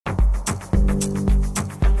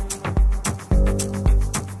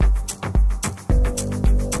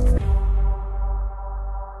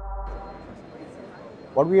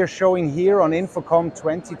What we are showing here on InfoComm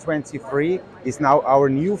 2023 is now our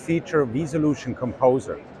new feature, vSolution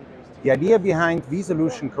Composer. The idea behind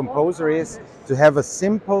vSolution Composer is to have a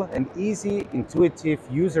simple and easy, intuitive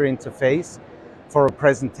user interface for a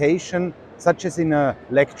presentation, such as in a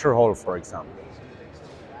lecture hall, for example.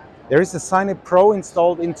 There is a Cynap Pro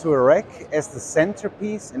installed into a rack as the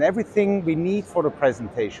centerpiece, and everything we need for the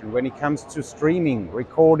presentation when it comes to streaming,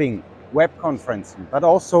 recording, web conferencing, but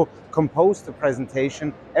also compose the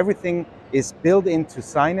presentation, everything is built into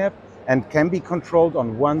Cynap and can be controlled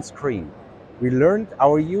on one screen. We learned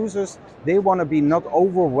our users, they want to be not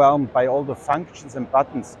overwhelmed by all the functions and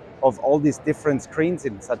buttons of all these different screens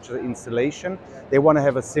in such an installation. They want to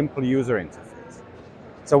have a simple user interface.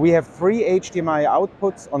 So we have 3 HDMI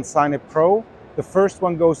outputs on Cynap Pro. The first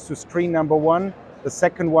one goes to screen number 1, the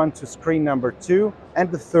second one to screen number 2,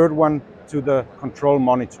 and the third one to the control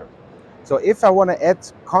monitor. So if I want to add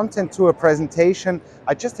content to a presentation,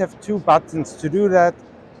 I just have 2 buttons to do that.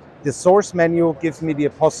 The source menu gives me the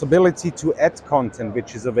possibility to add content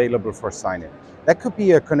which is available for Cynap. That could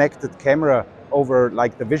be a connected camera over,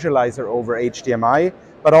 like the visualizer over HDMI,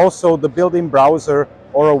 but also the built-in browser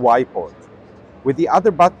or a whiteboard. With the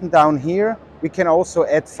other button down here, we can also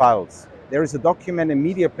add files. There is a document and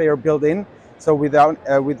media player built in, so without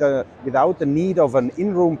the need of an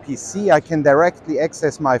in-room PC, I can directly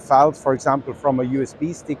access my files, for example, from a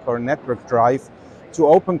USB stick or a network drive, to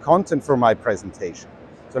open content for my presentation.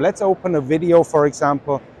 So let's open a video, for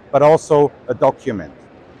example, but also a document.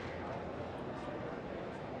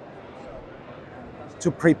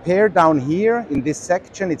 To prepare down here in this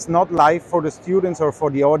section, it's not live for the students or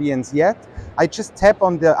for the audience yet. I just tap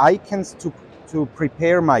on the icons to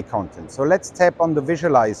prepare my content. So let's tap on the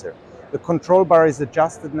visualizer. The control bar is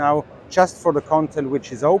adjusted now just for the content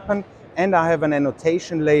which is open, and I have an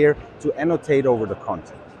annotation layer to annotate over the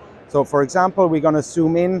content. So for example, we're going to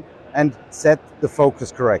zoom in and set the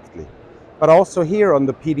focus correctly. But also here on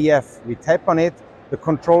the PDF, we tap on it, the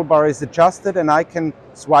control bar is adjusted, and I can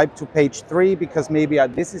swipe to page 3 because maybe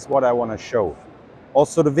this is what I want to show.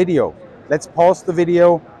 Also the video. Let's pause the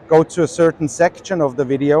video, go to a certain section of the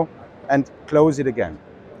video and close it again.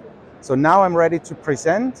 So now I'm ready to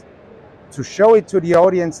present. To show it to the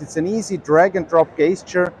audience, it's an easy drag and drop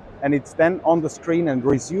gesture, and it's then on the screen and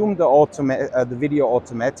resume the video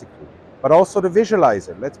automatically. But also the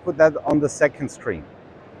visualizer, let's put that on the second screen.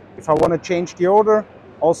 If I want to change the order,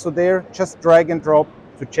 also there, just drag and drop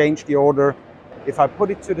to change the order. If I put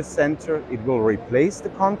it to the center, it will replace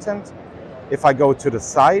the content. If I go to the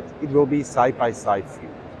side, it will be side-by-side view.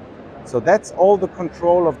 So that's all the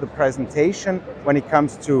control of the presentation when it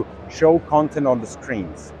comes to show content on the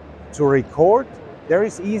screens. To record, there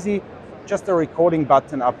is easy, just a recording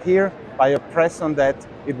button up here. By a press on that,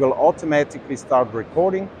 it will automatically start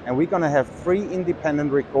recording, and we're going to have 3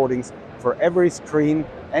 independent recordings for every screen,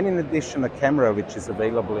 and in addition a camera which is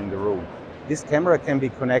available in the room. This camera can be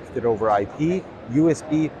connected over IP,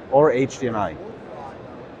 USB or HDMI.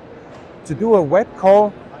 To do a web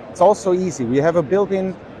call, it's also easy. We have a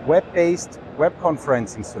built-in web-based web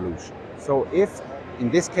conferencing solution. So if, in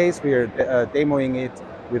this case, we are demoing it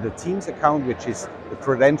with a Teams account, which is the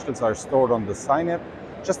credentials are stored on the Cynap,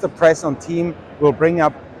 just a press on Team will bring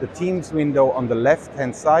up the Teams window on the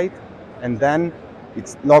left-hand side, and then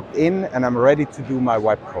it's logged in and I'm ready to do my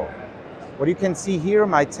web call. What you can see here,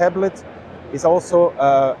 my tablet is also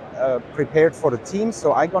prepared for the Teams,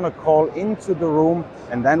 so I'm going to call into the room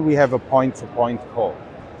and then we have a point-to-point call.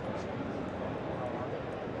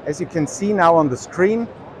 As you can see now on the screen,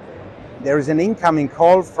 there is an incoming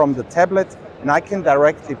call from the tablet, and I can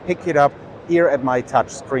directly pick it up here at my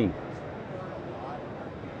touch screen.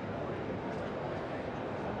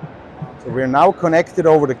 So we're now connected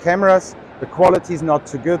over the cameras. The quality is not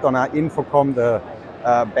too good on our InfoComm, the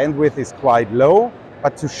bandwidth is quite low.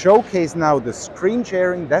 But to showcase now the screen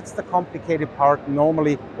sharing, that's the complicated part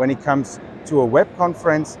normally when it comes to a web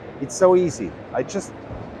conference. It's so easy. I just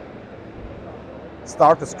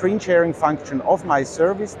start a screen sharing function of my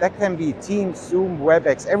service. That can be Teams, Zoom,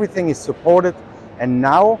 WebEx, everything is supported. And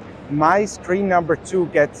now my screen number 2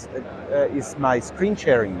 is my screen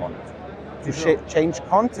sharing monitor. To change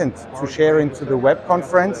content to share into the web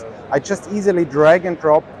conference, I just easily drag and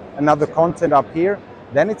drop another content up here.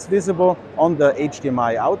 Then it's visible on the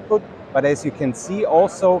HDMI output. But as you can see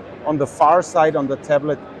also on the far side on the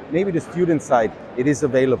tablet, maybe the student side, it is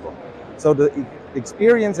available. So the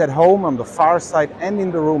experience at home on the far side and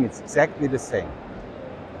in the room, it's exactly the same.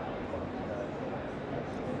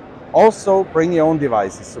 Also, bring your own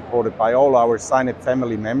device is supported by all our Cynap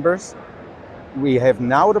family members. We have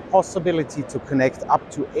now the possibility to connect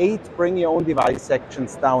up to 8 bring your own device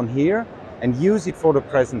sections down here and use it for the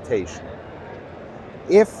presentation.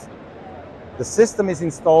 If the system is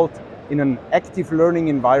installed in an active learning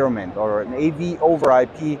environment or an AV over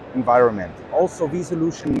IP environment, also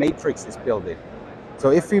vSolution Matrix is built in.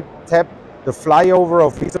 So if we tap the flyover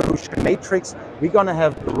of vSolution Matrix, we're going to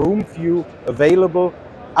have the room view available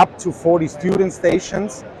up to 40 student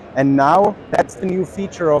stations. And now that's the new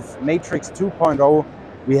feature of Matrix 2.0.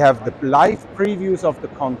 We have the live previews of the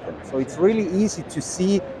content. So it's really easy to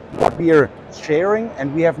see what we are sharing,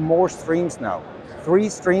 and we have more streams now. 3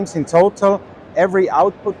 streams in total. Every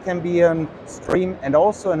output can be a stream and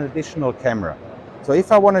also an additional camera. So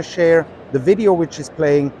if I want to share the video which is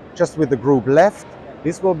playing just with the group left,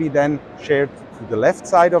 this will be then shared to the left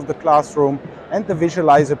side of the classroom, and the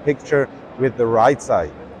visualizer picture with the right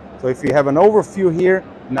side. So if you have an overview here,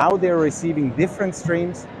 now they're receiving different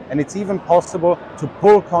streams, and it's even possible to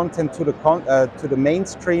pull content to the main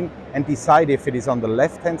screen and decide if it is on the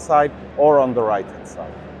left-hand side or on the right-hand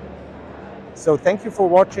side. So thank you for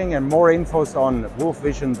watching, and more infos on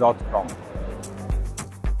wolfvision.com.